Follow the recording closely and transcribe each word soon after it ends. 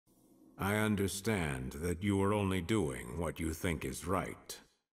I understand that you are only doing what you think is right.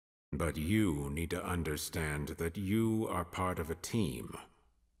 But you need to understand that you are part of a team,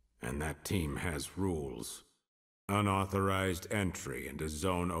 and that team has rules. Unauthorized entry into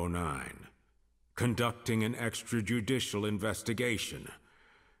Zone 09, conducting an extrajudicial investigation,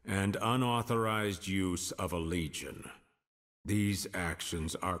 and unauthorized use of a legion. These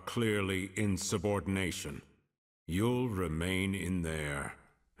actions are clearly insubordination. You'll remain in there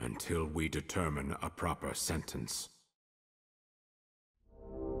until we determine a proper sentence.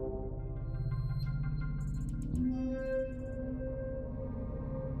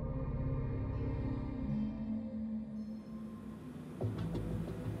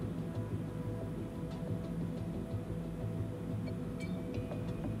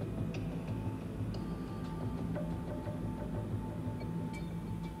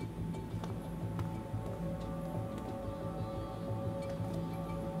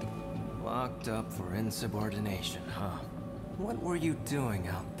 Locked up for insubordination, huh? What were you doing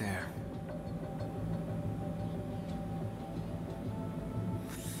out there?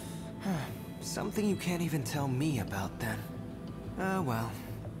 Something you can't even tell me about then. Well,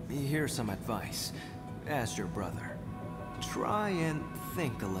 here's some advice. As your brother. Try and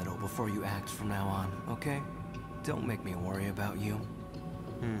think a little before you act from now on, okay? Don't make me worry about you.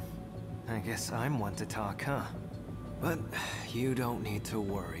 I guess I'm one to talk, huh? But you don't need to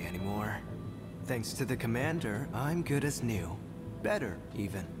worry anymore. Thanks to the commander, I'm good as new. Better,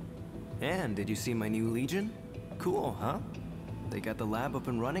 even. And did you see my new legion? Cool, huh? They got the lab up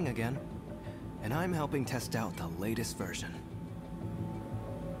and running again. And I'm helping test out the latest version.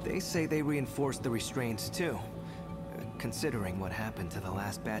 They say they reinforced the restraints too, considering what happened to the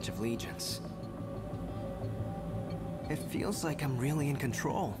last batch of legions. It feels like I'm really in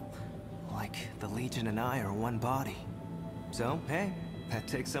control. Like the Legion and I are one body. So, hey, that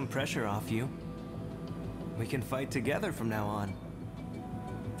takes some pressure off you. We can fight together from now on.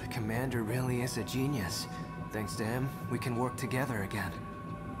 The commander really is a genius. Thanks to him, we can work together again.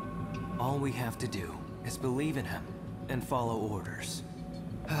 All we have to do is believe in him and follow orders.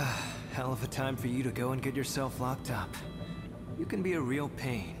 Hell of a time for you to go and get yourself locked up. You can be a real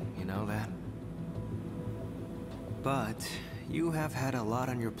pain, you know that? But you have had a lot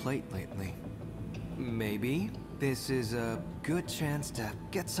on your plate lately. Maybe this is a good chance to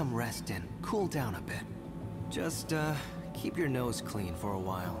get some rest in, cool down a bit. Just, keep your nose clean for a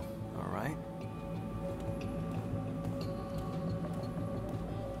while, alright?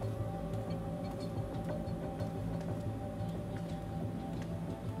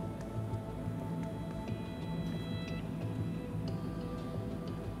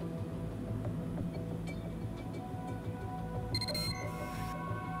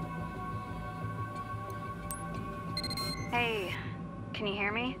 Hey, can you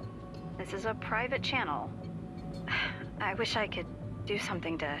hear me? This is a private channel. I wish I could do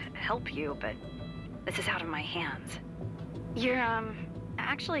something to help you, but this is out of my hands. You're,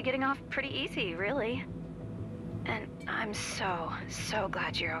 actually getting off pretty easy, really. And I'm so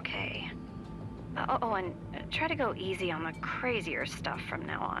glad you're okay. Oh, and try to go easy on the crazier stuff from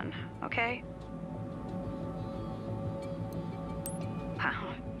now on, okay?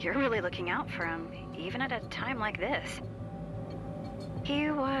 Wow, you're really looking out for him, even at a time like this.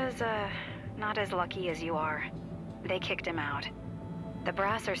 He was, not as lucky as you are. They kicked him out. The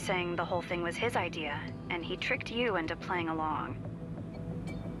brass are saying the whole thing was his idea, and he tricked you into playing along.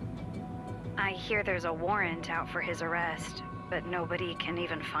 I hear there's a warrant out for his arrest, but nobody can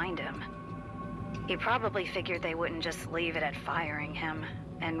even find him. He probably figured they wouldn't just leave it at firing him,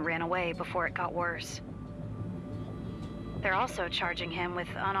 and ran away before it got worse. They're also charging him with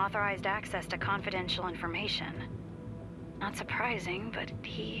unauthorized access to confidential information. Not surprising, but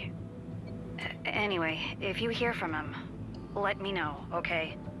he... Anyway, if you hear from him, let me know,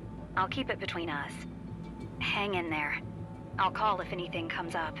 okay? I'll keep it between us. Hang in there. I'll call if anything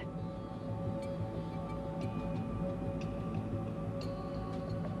comes up.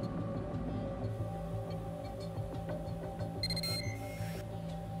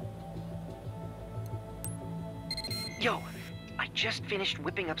 Yo, I just finished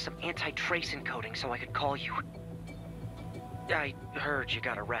whipping up some anti-trace encoding so I could call you. I heard you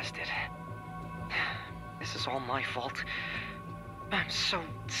got arrested. This is all my fault. I'm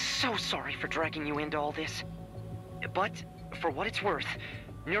so sorry for dragging you into all this. But, for what it's worth,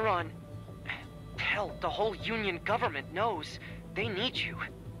 Neuron... Hell, the whole Union government knows they need you.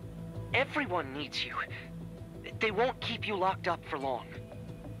 Everyone needs you. They won't keep you locked up for long.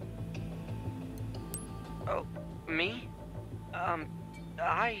 Oh, me?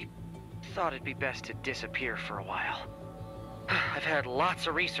 I thought it'd be best to disappear for a while. I've had lots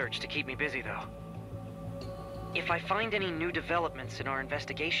of research to keep me busy, though. If I find any new developments in our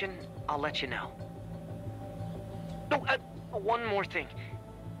investigation, I'll let you know. Oh, one more thing.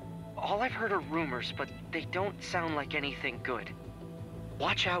 All I've heard are rumors, but they don't sound like anything good.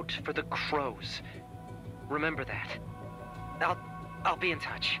 Watch out for the crows. Remember that. I'll be in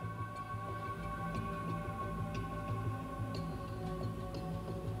touch.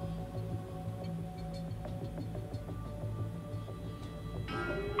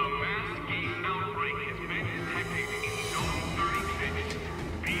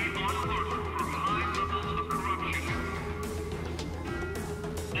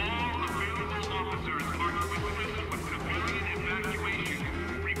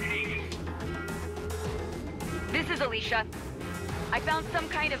 Alicia. I found some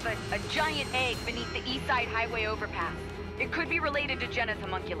kind of a giant egg beneath the East Side Highway overpass. It could be related to Jena's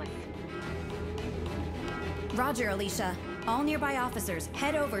homunculus. Roger, Alicia. All nearby officers,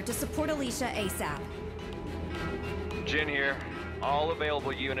 head over to support Alicia ASAP. Jin here. All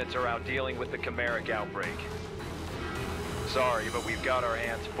available units are out dealing with the chimeric outbreak. Sorry, but we've got our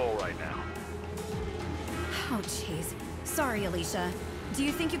hands full right now. Oh, jeez. Sorry, Alicia. Do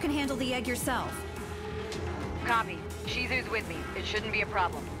you think you can handle the egg yourself? Copy. Shizu's with me. It shouldn't be a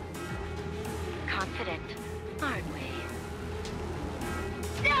problem. Confident, aren't we?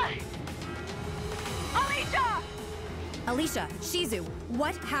 Alicia! Alicia, Shizu,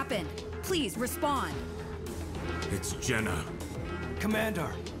 what happened? Please, respond. It's Jena.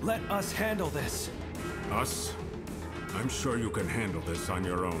 Commander, let us handle this. Us? I'm sure you can handle this on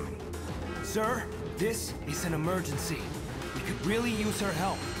your own. Sir, this is an emergency. We could really use her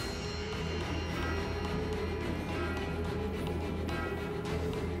help.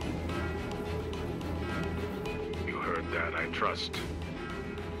 That I trust.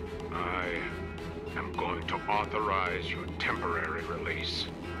 I am going to authorize your temporary release.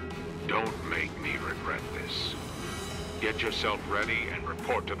 Don't make me regret this. Get yourself ready and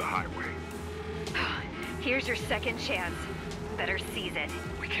report to the highway. Here's your second chance. Better seize it.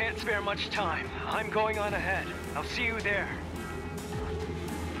 We can't spare much time. I'm going on ahead. I'll see you there.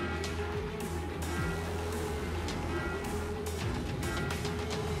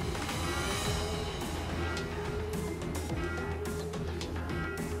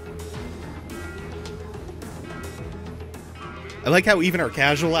 I like how even our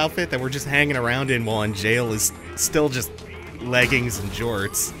casual outfit that we're just hanging around in while in jail is still just leggings and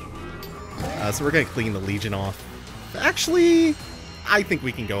jorts. So we're gonna clean the Legion off. Actually, I think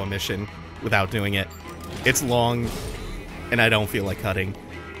we can go a mission without doing it. It's long, and I don't feel like cutting.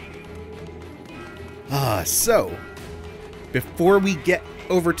 So, before we get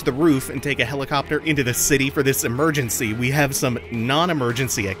over to the roof and take a helicopter into the city for this emergency, we have some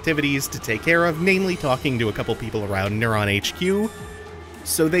non-emergency activities to take care of, namely talking to a couple people around Neuron HQ,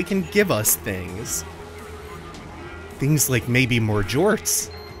 so they can give us things. Things like maybe more jorts.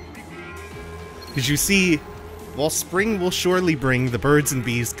 Because you see, while spring will surely bring the birds and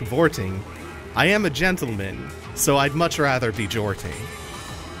bees cavorting, I am a gentleman, so I'd much rather be jorting.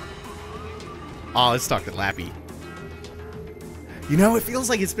 Aw, let's talk to Lappy. You know, it feels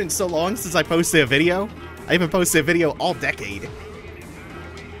like it's been so long since I posted a video. I haven't posted a video all decade.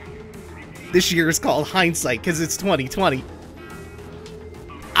 This year is called hindsight because it's 2020.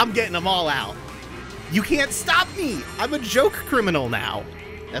 I'm getting them all out. You can't stop me! I'm a joke criminal now.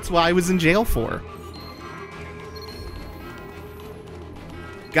 That's what I was in jail for.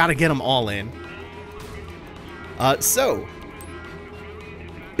 Gotta get them all in. So,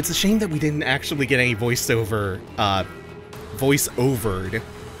 it's a shame that we didn't actually get any voice-overed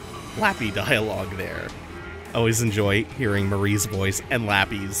Lappy dialogue there. Always enjoy hearing Marie's voice and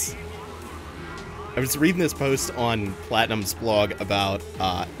Lappy's. I was reading this post on Platinum's blog about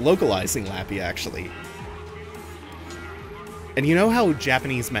localizing Lappy, actually. And you know how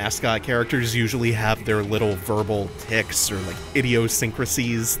Japanese mascot characters usually have their little verbal tics or like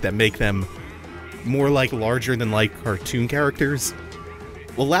idiosyncrasies that make them more like larger-than-life cartoon characters?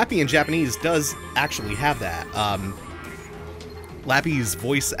 Well, Lappy in Japanese does actually have that. Lappy's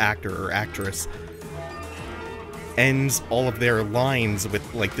voice actor or actress ends all of their lines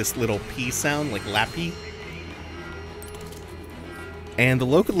with like this little P sound, like Lappy. And the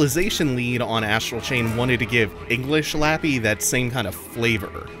localization lead on Astral Chain wanted to give English Lappy that same kind of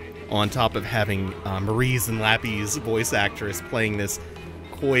flavor, on top of having Marie's and Lappy's voice actress playing this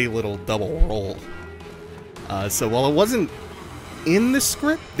coy little double role. So while it wasn't in the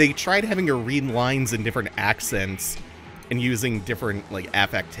script, they tried having her read lines in different accents and using different, like,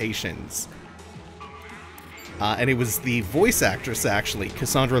 affectations. And it was the voice actress, actually,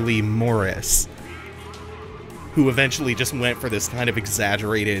 Cassandra Lee Morris, who eventually just went for this kind of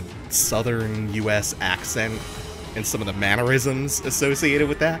exaggerated southern US accent and some of the mannerisms associated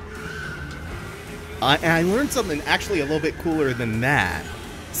with that. And I learned something actually a little bit cooler than that.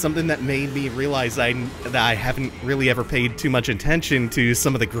 Something that made me realize that I haven't really ever paid too much attention to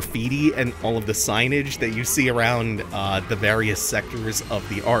some of the graffiti and all of the signage that you see around the various sectors of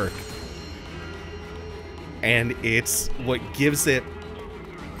the arc. And it's what gives it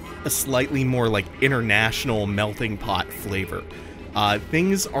a slightly more like international melting pot flavor.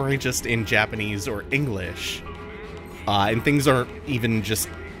 Things aren't just in Japanese or English, and things aren't even just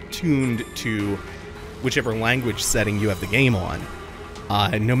tuned to whichever language setting you have the game on.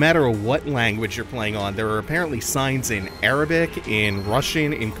 No matter what language you're playing on, there are apparently signs in Arabic, in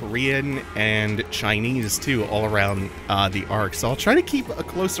Russian, in Korean, and Chinese too, all around the arc. So I'll try to keep a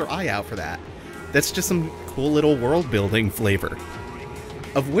closer eye out for that. That's just some cool little world-building flavor,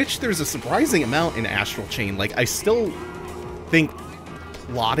 of which there's a surprising amount in Astral Chain. Like, I still think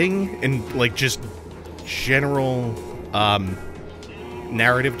plotting and, like, just general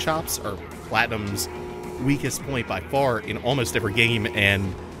narrative chops are Platinum's weakest point by far in almost every game,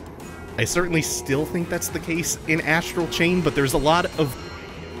 and I certainly still think that's the case in Astral Chain, but there's a lot of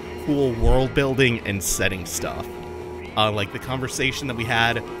cool world-building and setting stuff. Like the conversation that we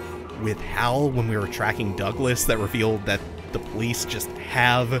had with Hal when we were tracking Douglas that revealed that the police just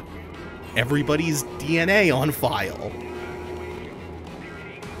have everybody's DNA on file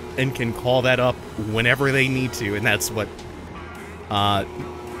and can call that up whenever they need to, and that's what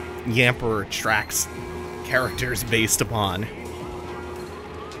Yamper tracks characters based upon.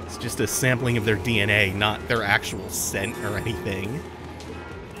 It's just a sampling of their DNA, not their actual scent or anything.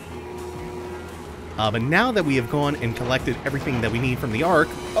 But now that we have gone and collected everything that we need from the arc,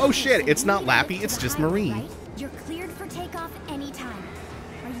 oh shit, it's not Lappy, it's just Marie. Right? You're cleared for takeoff anytime.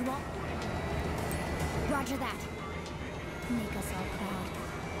 Are you all? Roger that. Make us all proud.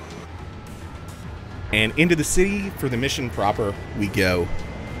 And into the city for the mission proper we go.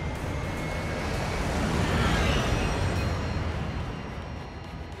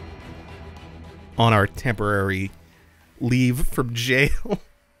 On our temporary leave from jail.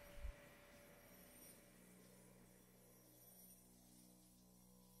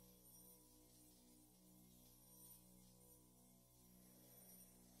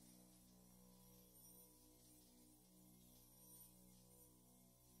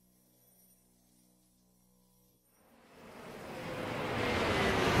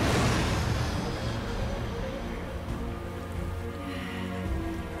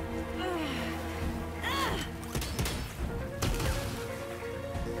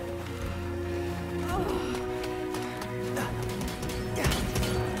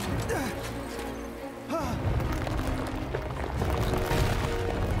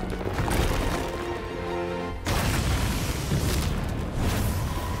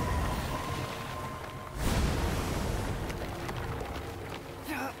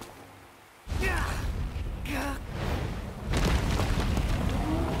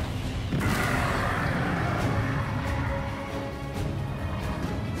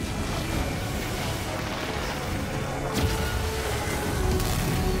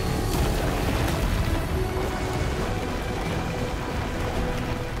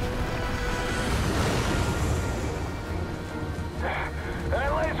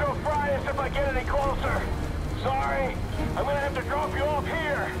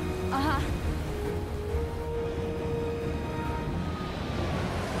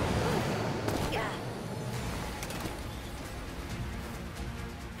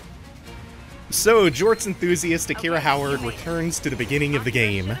 So, Jort's enthusiast Akira Howard returns to the beginning of the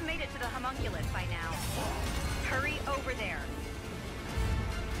game. Should have made it to the homunculus by now. Hurry over there.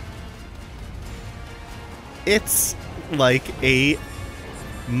 It's like a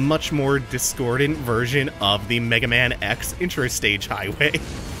much more discordant version of the Mega Man X intro stage highway.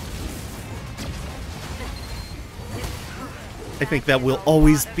 I think that will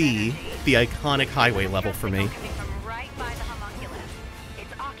always be the iconic highway level for me.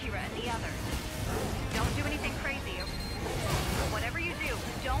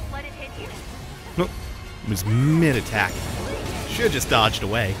 It was mid-attack. Should've just dodged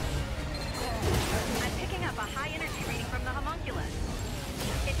away. I'm picking up a high energy reading from the homunculus.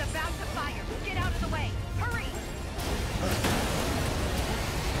 It's about to fire. Get out of the way. Hurry!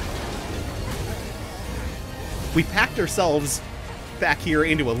 We packed ourselves back here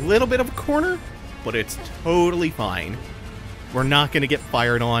into a little bit of a corner, but it's totally fine. We're not going to get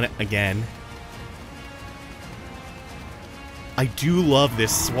fired on again. I do love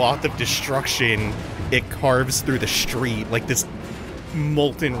this swath of destruction it carves through the street, like this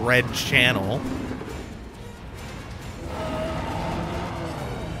molten red channel.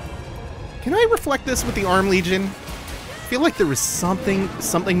 Can I reflect this with the Arm Legion? I feel like there was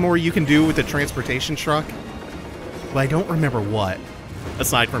something more you can do with the transportation truck, but I don't remember what,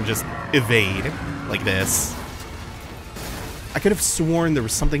 aside from just evade, like this. I could have sworn there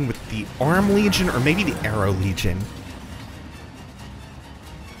was something with the Arm Legion, or maybe the Arrow Legion.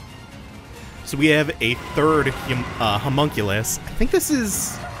 So we have a third homunculus. I think this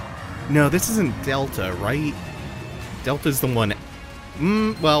is... No, this isn't Delta, right? Delta's the one...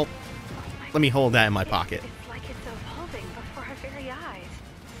 well, let me hold that in my pocket. It's like it's evolving before our very eyes.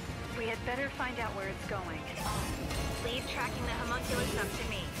 We had better find out where it's going. Leave tracking the homunculus up to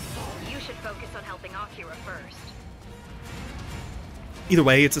me. You should focus on helping Akira first. Either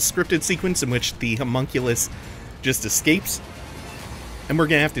way, it's a scripted sequence in which the homunculus just escapes, and we're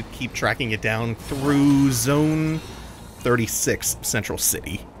gonna have to keep tracking it down through Zone 36, Central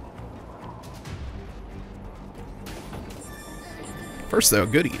City. First, though,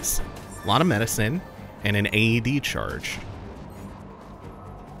 goodies. A lot of medicine and an AED charge.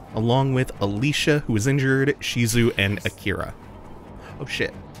 Along with Alicia, who was injured, Shizu, and Akira. Oh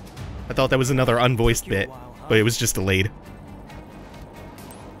shit. I thought that was another unvoiced bit, but it was just delayed.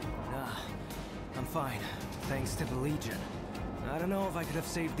 I'm fine, thanks to the Legion. I don't know if I could have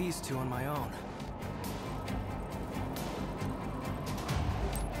saved these two on my own.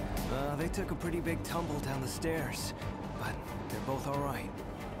 They took a pretty big tumble down the stairs, but they're both alright.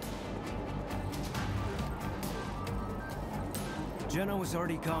 Jena was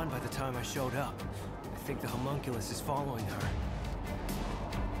already gone by the time I showed up. I think the homunculus is following her.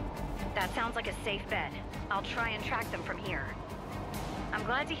 That sounds like a safe bet. I'll try and track them from here. I'm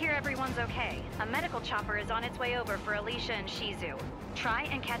glad to hear everyone's okay. A medical chopper is on its way over for Alicia and Shizu. Try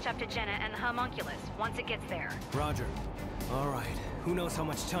and catch up to Jena and the homunculus once it gets there. Roger. Alright, who knows how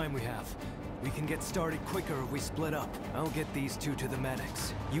much time we have. We can get started quicker if we split up. I'll get these two to the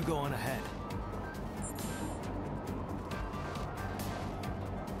medics. You go on ahead.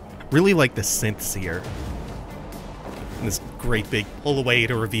 Really like the synths here. And this great big pull away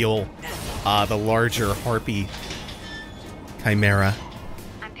to reveal the larger harpy chimera.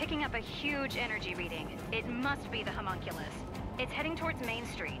 I'm picking up a huge energy reading. It must be the homunculus. It's heading towards Main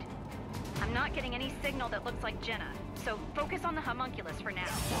Street. I'm not getting any signal that looks like Jena, so focus on the homunculus for now.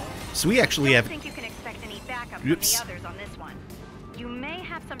 So we actually have... I don't think you can expect any backup from the others on this one. You may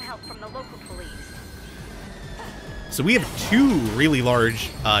have some help from the local police. So we have two really large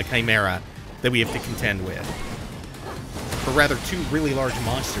chimera that we have to contend with. Or rather, two really large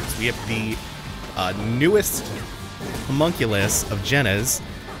monsters. We have the newest homunculus of Jena's,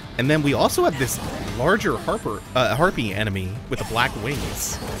 and then we also have this larger harpy enemy with the black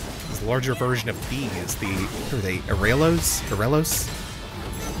wings. This larger version of these. The... What are they? Aurelos?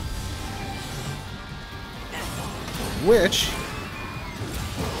 Which...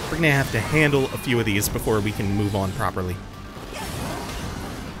 we're gonna have to handle a few of these before we can move on properly.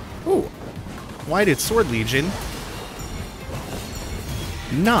 Ooh. Why did Sword Legion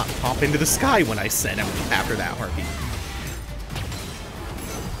not pop into the sky when I sent him after that harpy?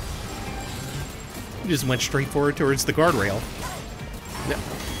 He just went straight forward towards the guardrail. No.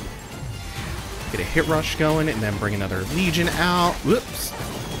 Get a hit rush going and then bring another Legion out. Whoops.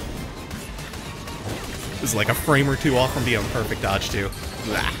 This is like a frame or two off from being a perfect dodge too.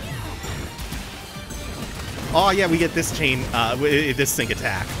 Blah. Oh yeah, we get this chain, this sync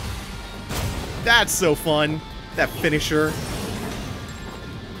attack. That's so fun. That finisher. I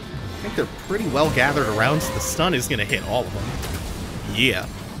think they're pretty well gathered around, so the stun is gonna hit all of them. Yeah.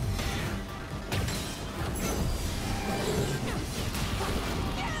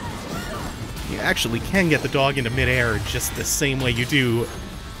 You actually can get the dog into midair just the same way you do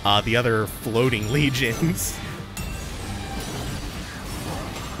the other floating legions.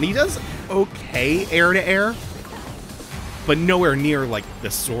 And he does okay air-to-air, but nowhere near like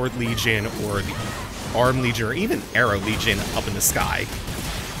the Sword Legion or the Arm Legion or even Arrow Legion up in the sky.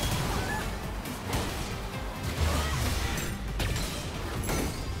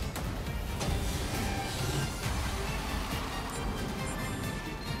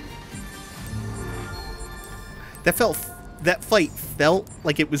 That fight felt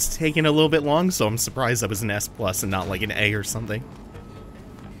like it was taking a little bit long, so I'm surprised that was an S+ and not like an A or something.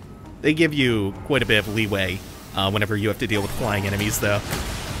 They give you quite a bit of leeway whenever you have to deal with flying enemies, though.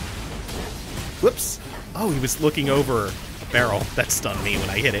 Whoops. Oh, he was looking over a barrel. That stunned me when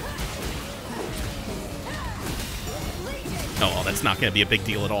I hit it. Oh, well, that's not going to be a big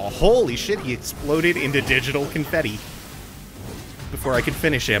deal at all. Holy shit, he exploded into digital confetti before I could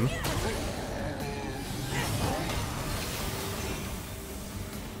finish him.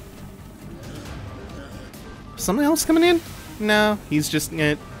 Something else coming in? No, he's just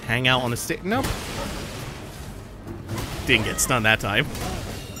hang out on the stick. Nope. Didn't get stunned that time.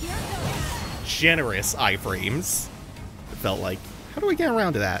 Generous iframes. It felt like. How do I get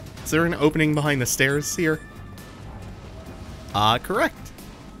around to that? Is there an opening behind the stairs here? Correct.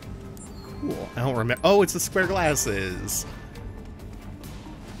 Cool. I don't remember. Oh, it's the square glasses.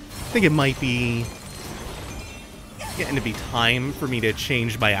 I think it might be getting to be time for me to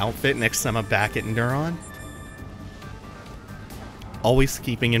change my outfit next time I'm back at Neuron. Always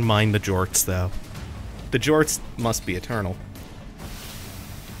keeping in mind the jorts, though. The jorts must be eternal.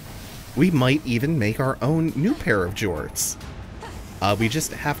 We might even make our own new pair of jorts. We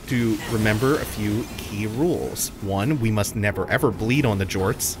just have to remember a few key rules. One, we must never ever bleed on the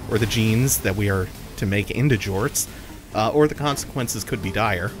jorts, or the genes that we are to make into jorts, or the consequences could be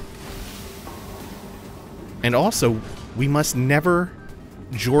dire. And also, we must never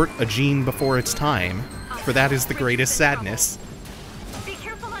jort a gene before its time, for that is the greatest sadness. Be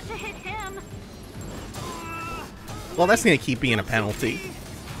careful not to hit him. Well, that's gonna keep being a penalty.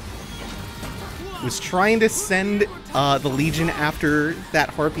 Was trying to send the Legion after that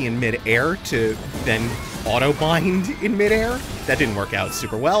Harpy in mid-air to then auto-bind in mid-air. That didn't work out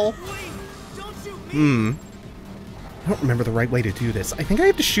super well. I don't remember the right way to do this. I think I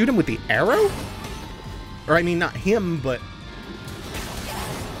have to shoot him with the arrow? Or, I mean, not him, but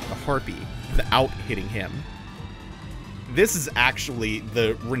the Harpy, without hitting him. This is actually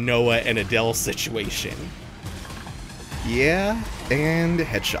the Renoa and Adele situation. Yeah, and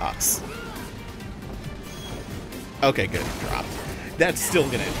headshots. Okay, good. Drop. That's still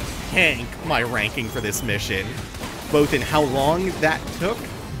gonna tank my ranking for this mission, both in how long that took,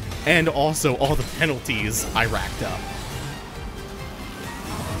 and also all the penalties I racked up.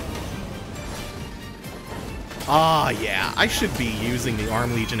 Ah, yeah, I should be using the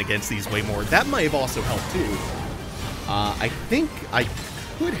Arm Legion against these way more. That might have also helped, too. I think I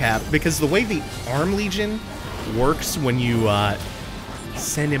could have, because the way the Arm Legion works when you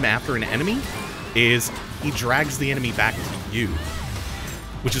send him after an enemy is he drags the enemy back to you,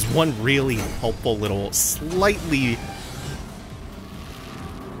 which is one really helpful little, slightly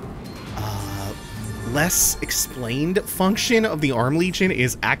less explained function of the Arm Legion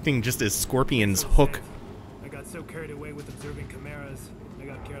is acting just as Scorpion's hook. I got so carried away with observing chimeras, I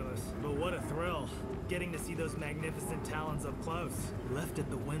got careless. But what a thrill, getting to see those magnificent talons up close, left at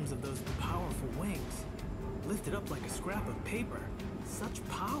the whims of those powerful wings, lifted up like a scrap of paper. Such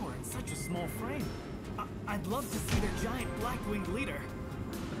power in such a small frame. I'd love to see their giant black-winged leader.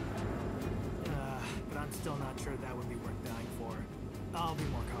 But I'm still not sure that would be worth dying for. I'll be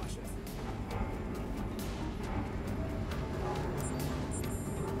more cautious.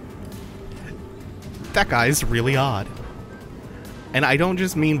 That guy's really odd. And I don't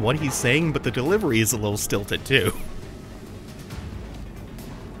just mean what he's saying, but the delivery is a little stilted, too.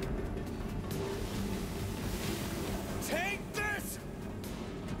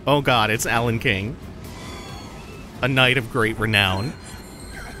 Oh god, it's Alan King. A knight of great renown.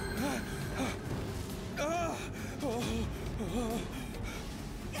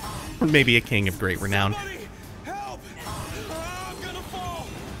 Or maybe a king of great renown.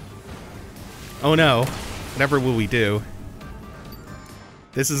 Oh no. Whatever will we do?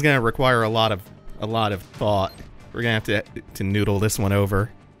 This is gonna require a lot of thought. We're gonna have to noodle this one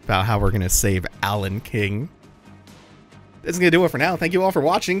over about how we're gonna save Alan King. This is going to do it for now. Thank you all for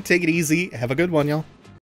watching. Take it easy. Have a good one, y'all.